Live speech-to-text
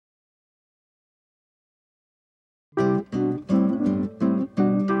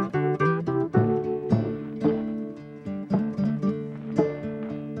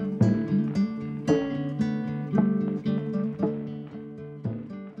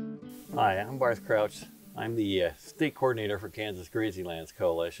Hi, I'm Barth Crouch. I'm the state coordinator for Kansas Grazing Lands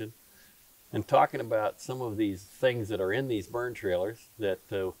Coalition, and talking about some of these things that are in these burn trailers that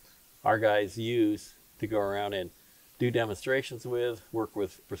our guys use to go around and do demonstrations with, work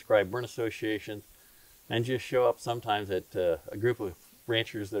with prescribed burn associations, and just show up sometimes at a group of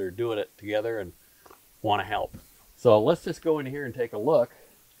ranchers that are doing it together and want to help. So let's just go in here and take a look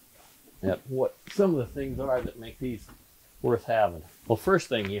at what some of the things are that make these worth having. Well, first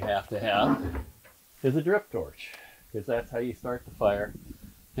thing you have to have is a drip torch, because that's how you start the fire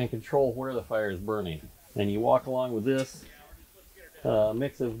and control where the fire is burning. And you walk along with this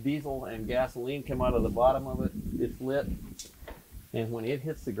mix of diesel and gasoline come out of the bottom of it. It's lit, and when it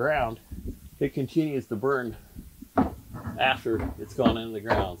hits the ground, it continues to burn after it's gone into the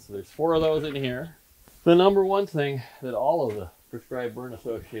ground. So there's 4 of those in here. The number one thing that all of the prescribed burn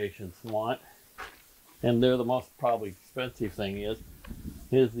associations want, and they're the most probably expensive thing, is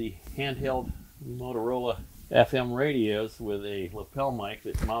the handheld Motorola FM radios with a lapel mic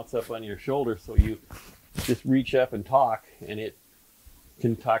that mounts up on your shoulder, so you just reach up and talk, and it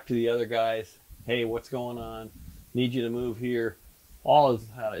can talk to the other guys. Hey, what's going on? Need you to move here. All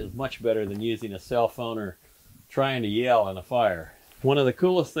is much better than using a cell phone or trying to yell on a fire. One of the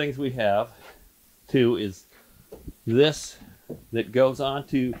coolest things we have too is this that goes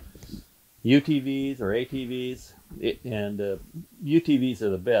onto UTVs or ATVs, and UTVs are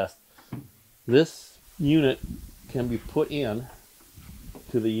the best. This unit can be put in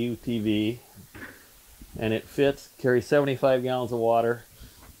to the UTV, and it fits, carries 75 gallons of water.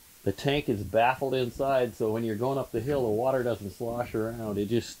 The tank is baffled inside, so when you're going up the hill, the water doesn't slosh around. It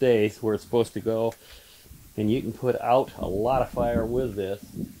just stays where it's supposed to go, and you can put out a lot of fire with this.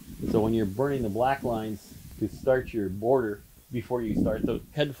 So when you're burning the black lines to start your border before you start the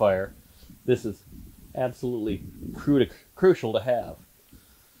head fire, this is absolutely crucial to have.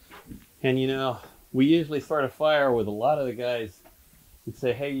 And you know, we usually start a fire with a lot of the guys who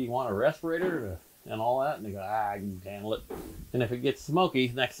say, hey, you want a respirator and all that? And they go, I can handle it. And if it gets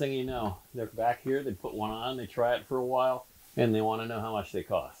smoky, next thing you know, they're back here, they put one on, they try it for a while, and they want to know how much they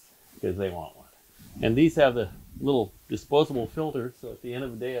cost, because they want one. And these have the little disposable filters, so at the end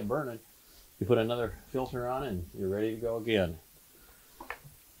of the day of burning, you put another filter on and you're ready to go again.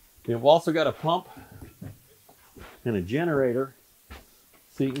 You've also got a pump and a generator,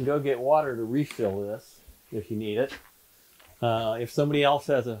 so you can go get water to refill this if you need it. If somebody else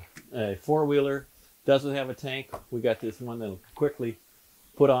has a four-wheeler, doesn't have a tank, we got this one that'll quickly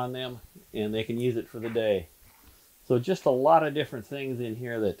put on them and they can use it for the day. So just a lot of different things in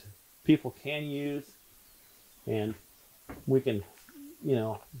here that people can use, and we can, you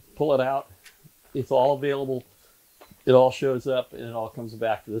know, pull it out. It's all available. It all shows up and it all comes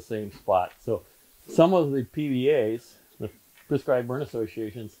back to the same spot. So some of the PBAs, the Prescribed Burn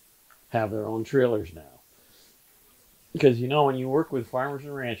Associations, have their own trailers now. Because you know, when you work with farmers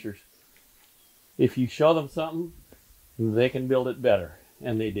and ranchers, if you show them something, they can build it better,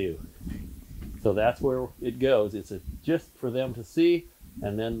 and they do. So that's where it goes. It's just for them to see,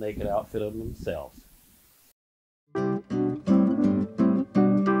 and then they can outfit them themselves.